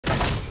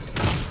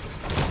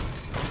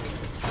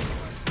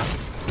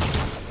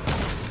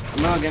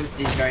gonna give it to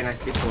these very nice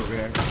people over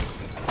here.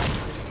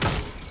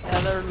 Yeah,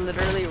 they're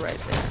literally right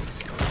there.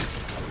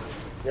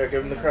 Yeah,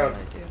 give him the crown.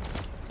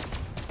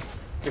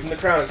 Give him the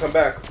crown and come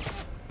back.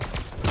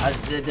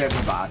 They're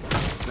the bots.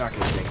 They're not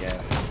gonna take it.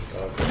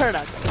 Okay. They're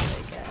not gonna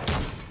take it.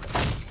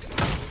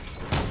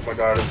 Oh my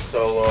god, it's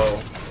so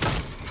low.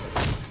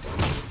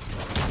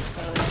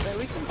 So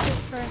we can sit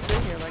for and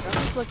sit here. Like, I'm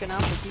just looking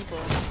out for people.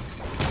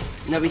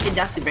 No, we can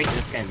definitely break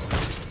this game.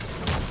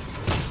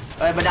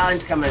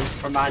 Medallion's coming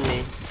from behind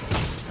me.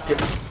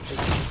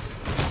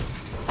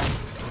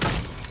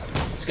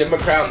 Just give him a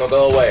crown, they'll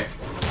go away.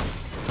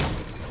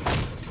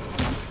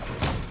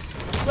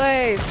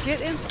 Slaves,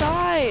 get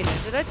inside!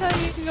 Did I tell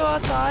you you can go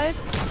outside?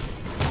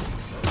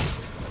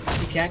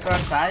 You can't go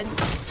outside?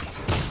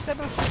 Got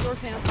no shit or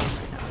pants on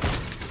right now.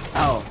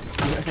 Oh.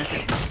 You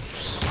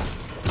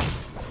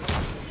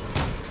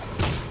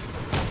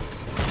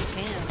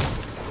can.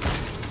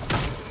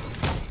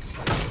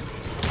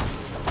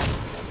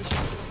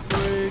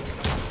 Break.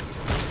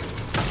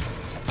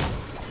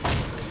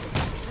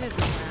 This is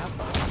my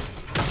apple.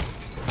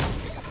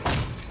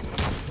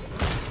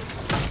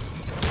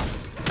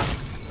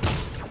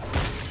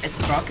 It's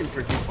broken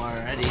for people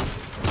already.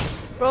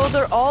 Bro,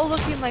 they're all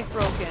looking like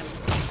broken.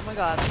 Oh my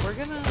god, we're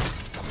gonna... I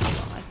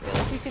feel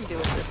like we can do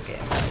it this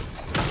game, guys.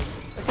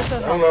 Look at the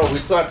I don't know, we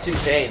still have 2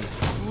 chains.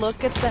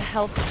 Look at the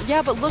health.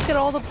 Yeah, but look at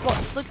all the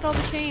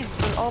chains.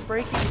 They're all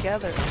breaking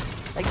together.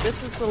 Like,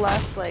 this is the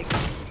last, like...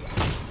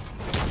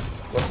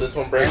 Once this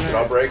one breaks, then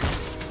I'll break.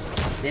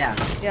 Yeah.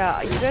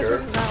 Yeah, you guys sure?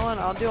 work on that one,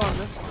 I'll do on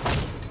this one.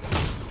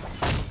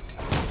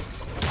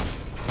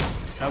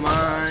 Come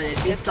on,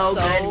 it'd be It's so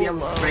good to be so able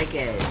low. to break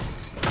it.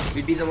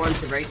 We'd be the ones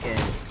to break it.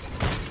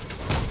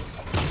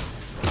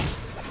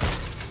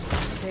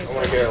 Okay, I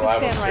wanna so get a you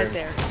live can stand stream. right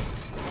there.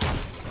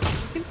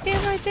 You can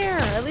stand right there.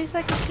 At least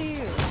I can see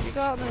you. You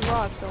go out in the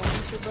rocks, I'll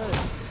miss your butt.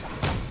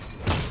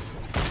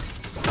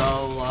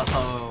 So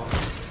low.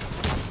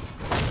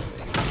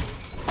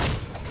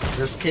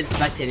 There's kids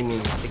spectating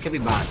me. They could be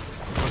bots.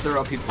 Or they're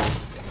real people.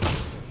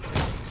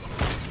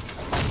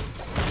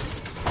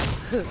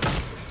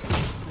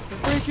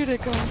 Break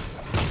it, guys.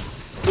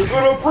 We're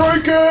gonna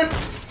break it!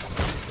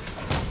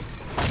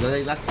 No,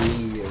 they left me.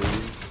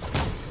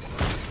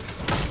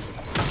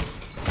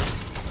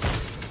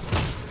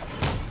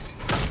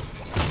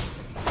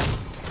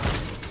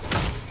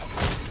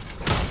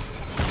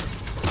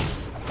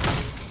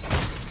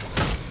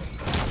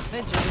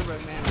 That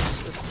gingerbread man is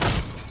just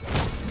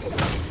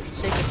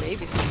shaking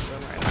baby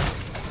syndrome right now.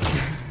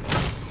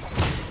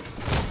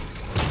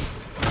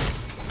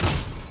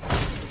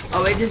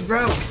 Oh, it just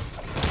broke.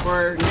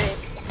 For Nick.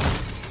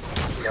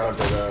 No, it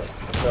didn't.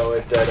 No,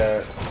 it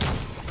didn't.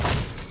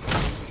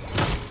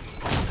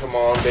 Come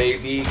on,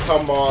 baby.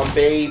 Come on,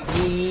 baby.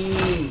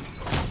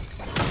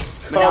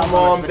 Come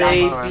on,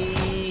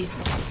 baby.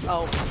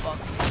 Oh, fuck.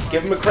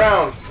 Give him a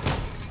crown.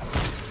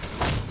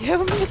 Give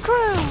him the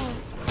crown!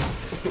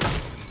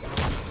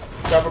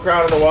 Drop a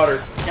crown in the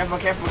water. Careful,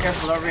 careful,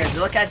 careful over here.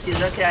 Look at you,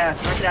 look at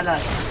us, look at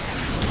us.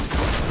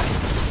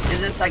 Get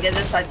this side, get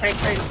this side. Frank,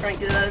 Frank, Frank,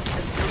 get this.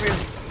 Over here.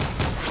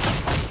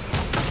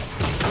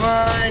 Come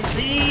on,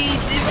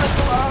 please, leave us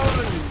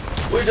alone.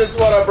 We just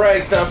want to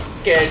break the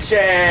fucking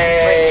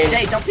chain. Wait,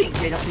 Jay, don't peek,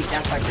 Jay, don't peek.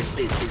 That's snipers,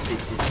 please, please,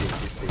 please, please, please,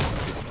 please,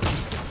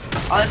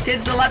 please. Oh, there's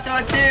kids to the left of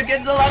us too.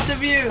 Kids to the left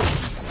of you.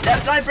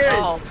 That's snipers.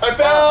 Oh. I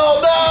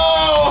fell.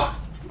 No.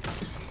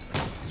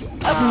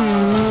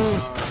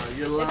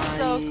 You're lying. It's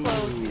so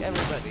close,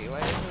 everybody. Why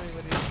is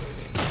everybody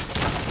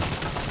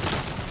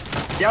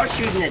shooting? They are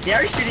shooting it. They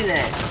are shooting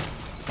it.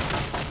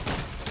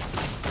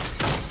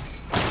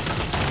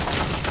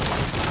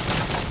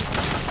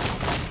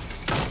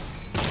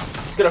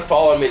 It's gonna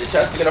fall on me. The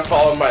chest is gonna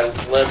fall on my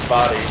limp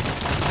body.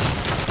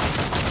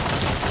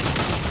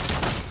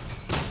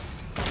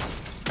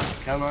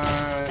 Come on.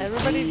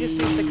 Everybody please. just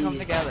needs to come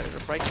together to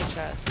break the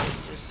chest. And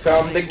just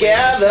Come like, wait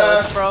together. until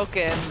it's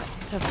broken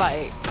to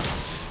fight.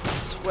 I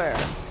swear.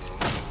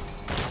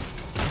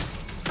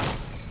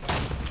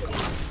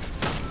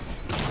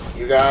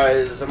 You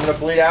guys, I'm gonna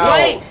bleed out.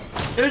 Wait!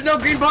 There's no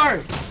green bar!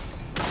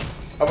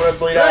 I'm gonna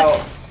bleed Look.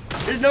 out.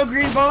 There's no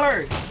green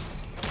bar!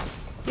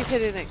 Keep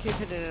hitting it, keep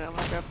hitting it. I'm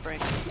gonna grab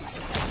Frank.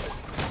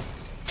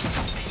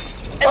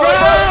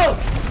 Oh!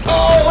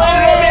 Oh,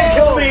 landed on me and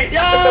killed me.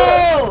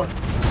 Yo!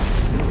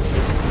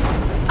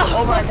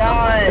 Oh my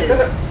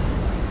god!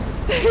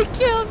 They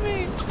killed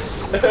me!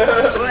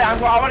 Wait, I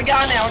wanna get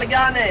on it, I wanna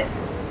get on it!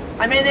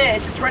 I'm in it,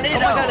 it's a tornado! Oh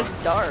my god,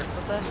 it's dark.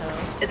 What the hell?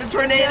 It's a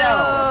tornado!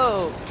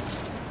 No!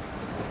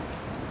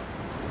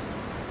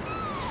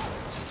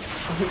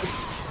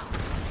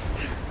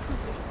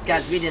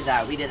 Guys, we did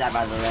that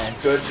by the way.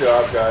 Good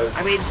job, guys.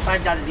 I mean,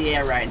 sniped out of the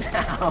air right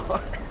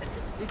now.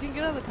 You can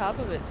get on the top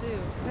of it too.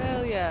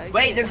 Hell yeah. You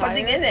Wait, get there's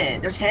something higher. in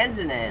it. There's hands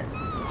in it.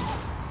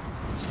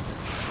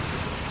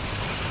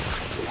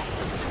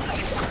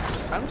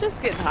 I'm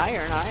just getting higher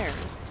and higher.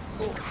 It's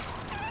cool.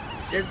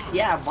 There's,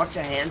 yeah, a bunch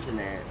of hands in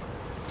it.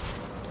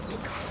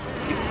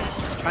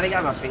 I'm trying to get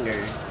on my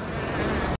finger.